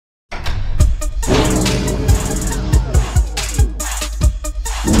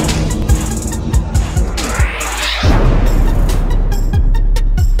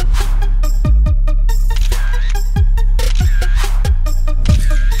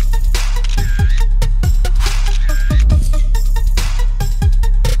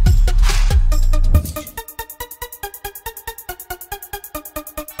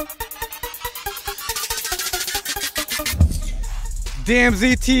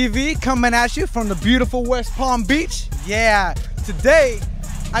DMZtv coming at you from the beautiful West Palm Beach. Yeah, today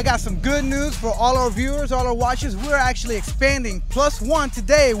I got some good news for all our viewers, all our watchers. We're actually expanding +1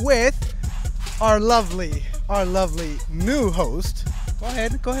 today with our lovely new host. Go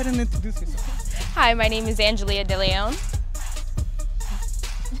ahead and introduce yourself. Hi, my name is Angelia DeLeon.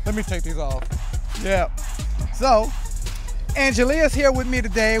 Let me take these off. Yeah. So, Angelia's here with me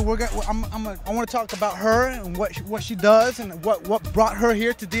today. I want to talk about her and what she does and what brought her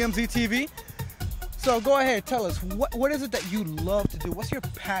here to DMZtv. So go ahead, tell us what is it that you love to do? What's your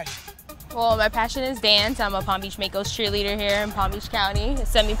passion? Well, my passion is dance. I'm a Palm Beach Makos cheerleader here in Palm Beach County, a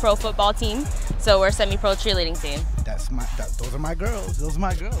semi-pro football team. So we're a semi-pro cheerleading team. Those are my girls. Those are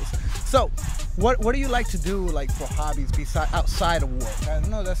my girls. So, what do you like to do, like, for hobbies outside of work? I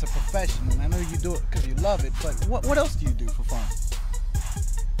know that's a profession, and I know you do it because you love it. But what else do you do for fun?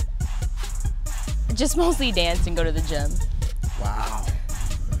 Just mostly dance and go to the gym. Wow.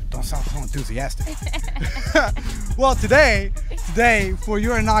 Don't sound so enthusiastic. Well, today for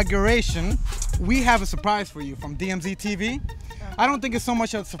your inauguration, we have a surprise for you from DMZtv. I don't think it's so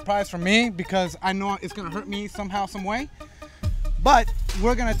much a surprise for me because I know it's gonna hurt me somehow, some way. But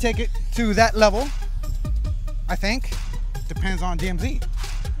we're gonna take it to that level. I think depends on DMZ.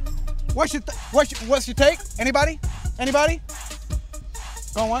 What's your take? Anybody? Anybody?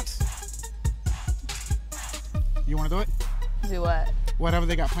 Going once? You wanna do it? Do what? Whatever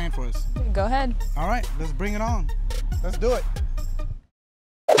they got planned for us. Go ahead. All right, let's bring it on. Let's do it.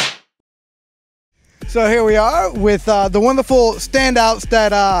 So here we are with the wonderful standouts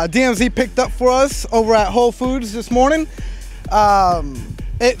that DMZ picked up for us over at Whole Foods this morning.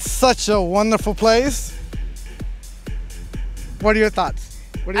 It's such a wonderful place. What are your thoughts?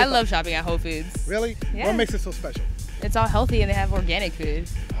 I love shopping at Whole Foods. Really? Yeah. What makes it so special? It's all healthy and they have organic food.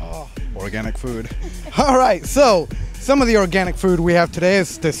 Oh, organic food. All right, so some of the organic food we have today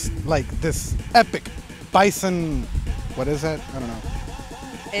is this epic bison, what is that? I don't know.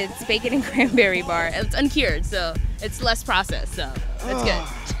 It's bacon and cranberry bar. It's uncured, so it's less processed, so it's good.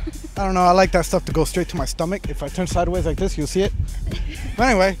 I don't know, I like that stuff to go straight to my stomach. If I turn sideways like this, you'll see it. But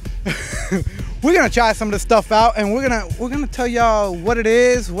anyway, we're gonna try some of this stuff out and we're gonna tell y'all what it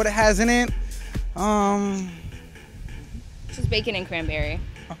is, what it has in it. This is bacon and cranberry.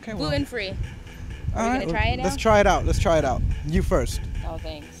 Okay, well. Gluten-free. Are we All right, gonna try it now? Let's try it out. Let's try it out. You first. Oh,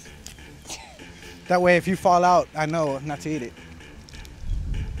 thanks. That way, if you fall out, I know not to eat it.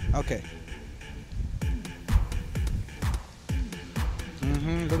 Okay.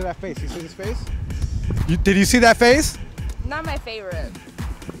 Look at that face. You see this face? Did you see that face? Not my favorite.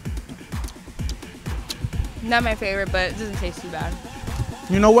 Not my favorite, but it doesn't taste too bad.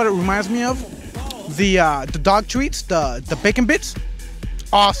 You know what it reminds me of? The dog treats, the bacon bits.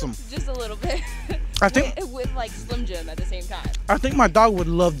 Awesome. Just a little bit. I think with like Slim Jim at the same time. I think my dog would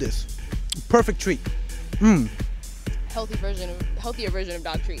love this. Perfect treat. Healthier version of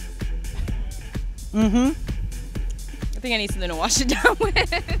dog treat. I think I need something to wash it down with.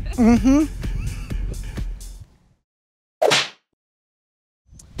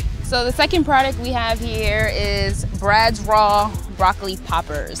 So the second product we have here is Brad's Raw Broccoli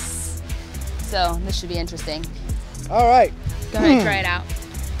Poppers. So this should be interesting. All right. Go ahead and try it out.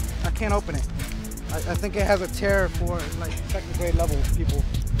 I can't open it. I think it has a tear for like second grade level people.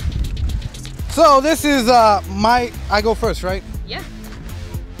 So this is I go first, right? Yeah.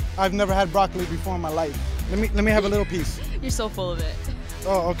 I've never had broccoli before in my life. Let me have a little piece. You're so full of it.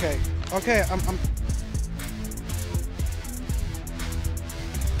 Oh, okay. Okay, I'm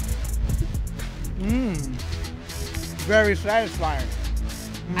very satisfying.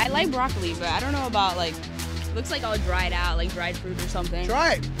 I like broccoli, but I don't know about like, looks like all dried out, like dried fruit or something.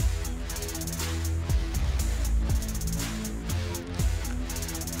 Try it.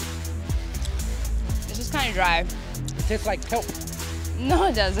 It's just kind of dry. It tastes like kelp. No,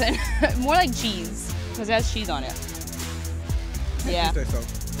 it doesn't. More like cheese, because it has cheese on it. Yeah. You say so.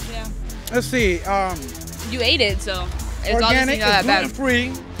 Yeah. Let's see. You ate it, so it's Organic, obviously not that bad. it's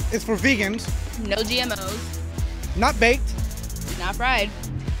gluten-free, it's for vegans, No GMOs, not baked. not fried.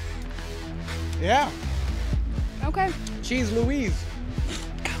 Yeah. Okay. Cheese Louise.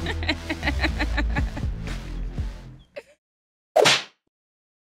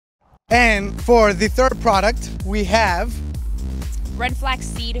 And for the third product, we have Red flax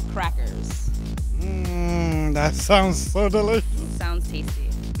seed crackers. That sounds so delicious. Sounds tasty.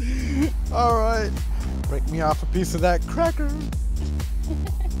 All right, break me off a piece of that cracker.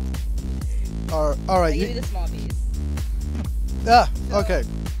 All right. Give me the small piece. Okay.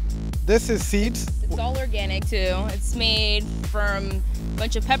 This is seeds. It's all organic too. It's made from a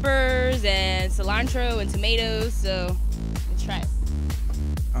bunch of peppers and cilantro and tomatoes. So let's try it.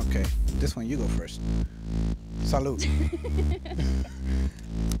 Okay, this one you go first. Salud.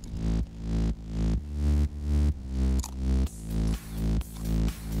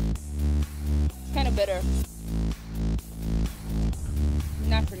 It's kind of bitter.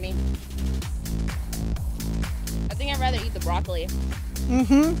 Not for me. I think I'd rather eat the broccoli.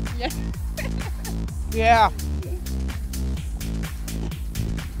 Mm-hmm. Yeah. Yeah.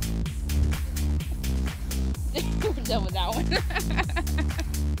 We're done with that one.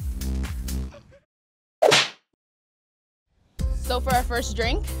 So for our first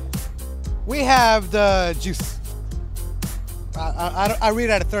drink, we have the juice. I read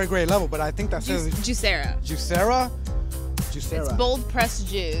at a 3rd grade level, but I think that says Juicera. Juicera. It's bold pressed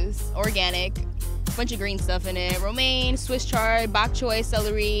juice, organic, bunch of green stuff in it. Romaine, Swiss chard, bok choy,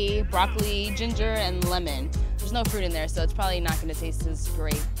 celery, broccoli, ginger, and lemon. There's no fruit in there, so it's probably not going to taste as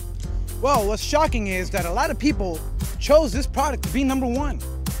great. Well, what's shocking is that a lot of people chose this product to be #1.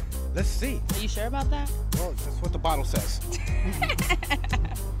 Let's see. Are you sure about that? Well, that's what the bottle says.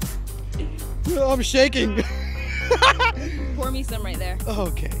 I'm shaking. Pour me some right there.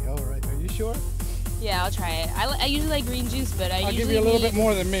 Okay, all right. Are you sure? Yeah, I'll try it. I usually like green juice, but I'll give you a little bit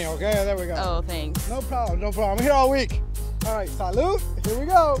more than me, okay? There we go. Oh, thanks. No problem, no problem. I'm here all week. All right, salud. Here we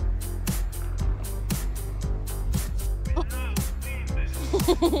go.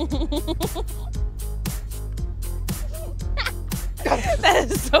 That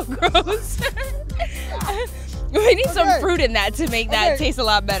is so gross. We need some fruit in that to make that taste a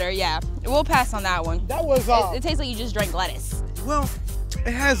lot better. Yeah, we'll pass on that one. That was it tastes like you just drank lettuce. Well,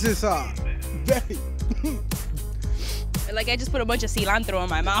 it has this very like I just put a bunch of cilantro in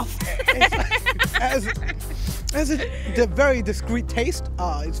my mouth. has a very discreet taste.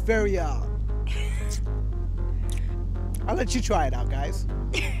 It's very I'll let you try it out, guys.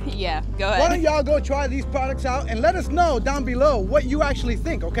 Yeah, go ahead. Why don't y'all go try these products out and let us know down below what you actually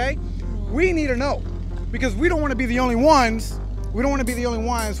think, okay? We need to know because we don't want to be the only ones. We don't want to be the only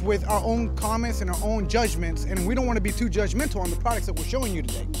ones with our own comments and our own judgments, and we don't want to be too judgmental on the products that we're showing you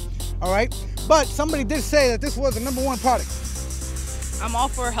today. All right? But somebody did say that this was the #1 product. I'm all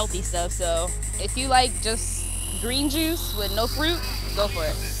for healthy stuff, so if you like just green juice with no fruit, go for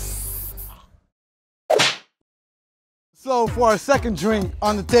it. So for our second drink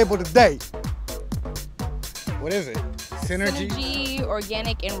on the table today, what is it? Synergy,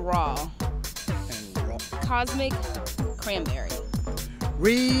 organic and raw. And raw. Cosmic cranberry.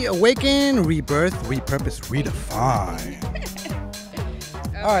 Reawaken, rebirth, repurpose, redefine.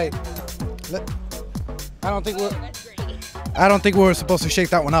 All right. I don't think we're supposed to shake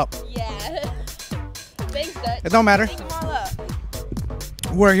that one up. Yeah. Thanks, Dutch. It don't matter. Shake them all up.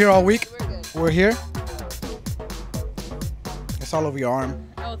 We're here all week. We're good. We're here. It's all over your arm.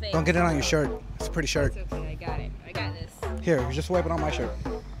 Oh, thanks. Don't get it on your shirt. It's a pretty shirt. It's okay. I got it. I got this. Here, just wipe it on my shirt.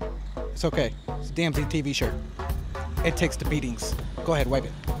 It's okay. It's a DMZtv shirt. It takes the beatings. Go ahead, wipe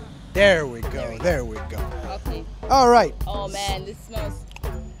it. There we go. There we go. Okay. All right. Oh man, this smells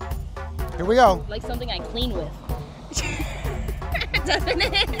Here we go. like something I clean with. Doesn't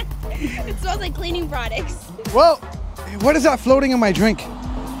it? It smells like cleaning products. Well, what is that floating in my drink?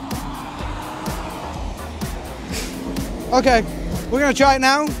 Okay, we're gonna try it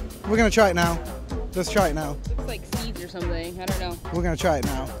now. We're gonna try it now. Let's try it now. Looks like seeds or something. I don't know. We're gonna try it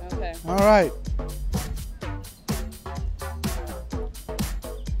now. Okay. All right.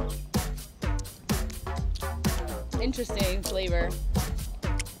 Interesting flavor.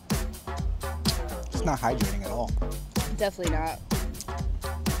 It's not hydrating at all. Definitely not.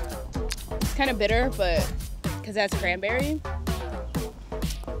 It's kind of bitter, but because that's cranberry.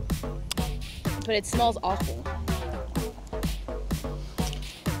 But it smells awful.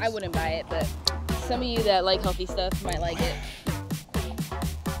 I wouldn't buy it, but some of you that like healthy stuff might like it.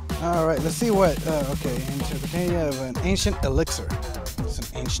 All right, let's see what. Okay, interpretation of an ancient elixir. It's an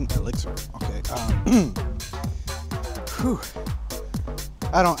ancient elixir. Okay. Whew.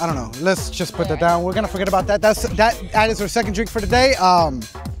 I don't know. Let's just put that down. We're gonna forget about that. That is our second drink for today.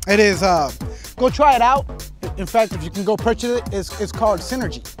 It is. Go try it out. In fact, if you can go purchase it, it's called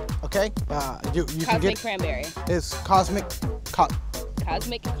Synergy. Okay. You Cosmic can get cranberry. It's cosmic.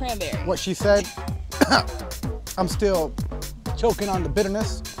 Cosmic cranberry. What she said. I'm still choking on the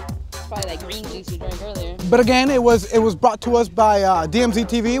bitterness. Probably like green juice you drank earlier. But again, it was brought to us by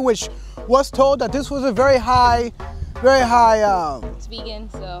DMZtv, which was told that this was a very high. It's vegan,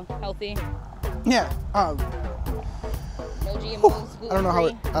 so healthy. Yeah. No GMOs. I don't know how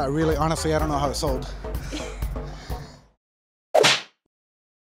it. Really, honestly, I don't know how it sold.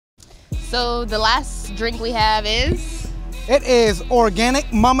 So the last drink we have is. It is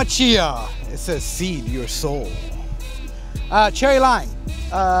organic Mama Chia. It says seed your soul. Cherry lime.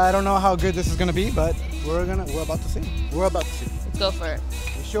 I don't know how good this is gonna be, but we're about to see. We're about to see. Let's go for it.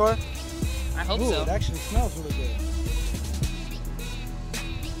 You sure? I hope Ooh, so. It actually smells really good.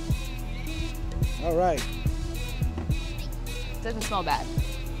 All right. It doesn't smell bad.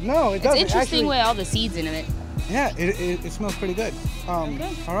 No, it doesn't. It's interesting with all the seeds in it. Yeah, it smells pretty good.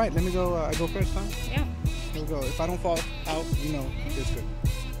 Okay. All right, let me go. I go first, huh? Yeah. Here we go. If I don't fall out, you know it's good.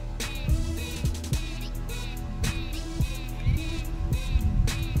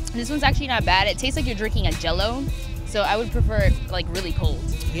 This one's actually not bad. It tastes like you're drinking a Jello, so I would prefer it like really cold.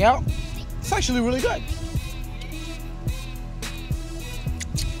 Yeah, it's actually really good.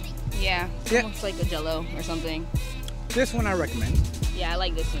 Yeah, it looks like a Jello or something. This one I recommend. Yeah, I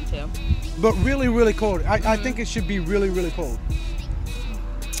like this one too. But really, really cold. I think it should be really, really cold.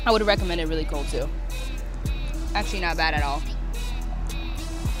 I would recommend it really cold too. Actually not bad at all.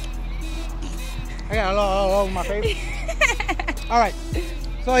 I got a lot all over my face. All right.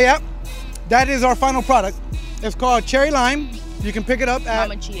 So yeah, that is our final product. It's called Cherry Lime. You can pick it up at...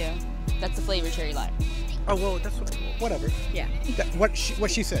 Mama Chia. That's the flavor, cherry lime. Oh, well, that's whatever. Yeah. What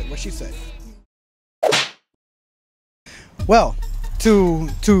she said. Well, to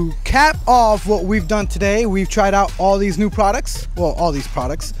cap off what we've done today, we've tried out all these new products. Well, all these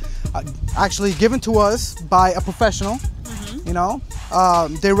products actually given to us by a professional. You know,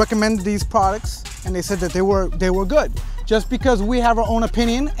 they recommended these products and they said that they were good. Just because we have our own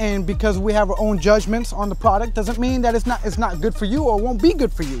opinion and because we have our own judgments on the product doesn't mean that it's not good for you or won't be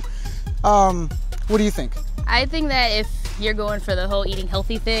good for you. What do you think? I think that if you're going for the whole eating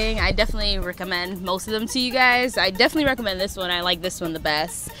healthy thing, I definitely recommend most of them to you guys. I definitely recommend this one. I like this one the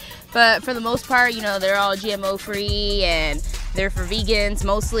best. But for the most part, you know, they're all GMO free and they're for vegans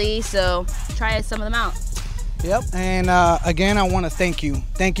mostly, so try some of them out. Yep, and again, I want to thank you.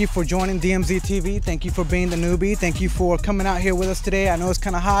 Thank you for joining DMZtv. Thank you for being the newbie. Thank you for coming out here with us today. I know it's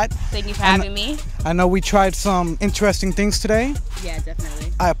kind of hot. Thank you for having me. I know we tried some interesting things today. Yeah,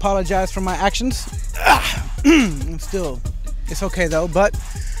 definitely. I apologize for my actions. Still, it's okay though. But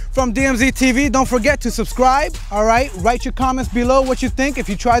from DMZtv, don't forget to subscribe, all right? Write your comments below what you think. If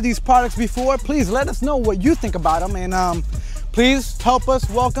you tried these products before, please let us know what you think about them. And please help us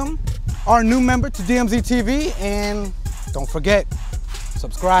welcome our new member to DMZtv, and don't forget,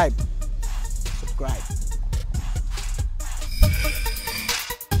 subscribe.